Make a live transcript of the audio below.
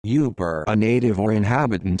Yooper, a native or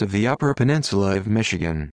inhabitant of the Upper Peninsula of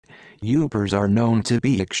Michigan. Yoopers are known to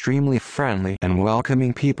be extremely friendly and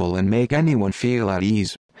welcoming people and make anyone feel at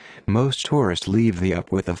ease. Most tourists leave the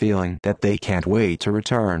Up with a feeling that they can't wait to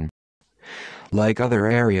return. Like other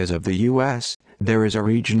areas of the U.S., there is a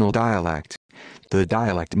regional dialect. The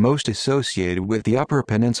dialect most associated with the Upper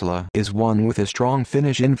Peninsula is one with a strong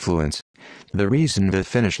Finnish influence. The reason the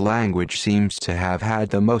Finnish language seems to have had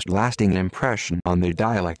the most lasting impression on the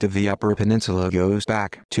dialect of the Upper Peninsula goes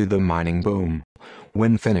back to the mining boom,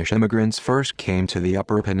 when Finnish immigrants first came to the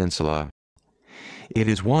Upper Peninsula. It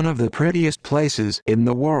is one of the prettiest places in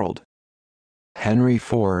the world. Henry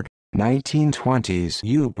Ford, 1920s.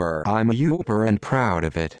 Yooper. I'm a Yooper and proud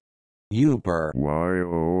of it. Yooper.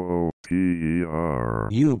 Yooper.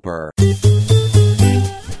 Yooper.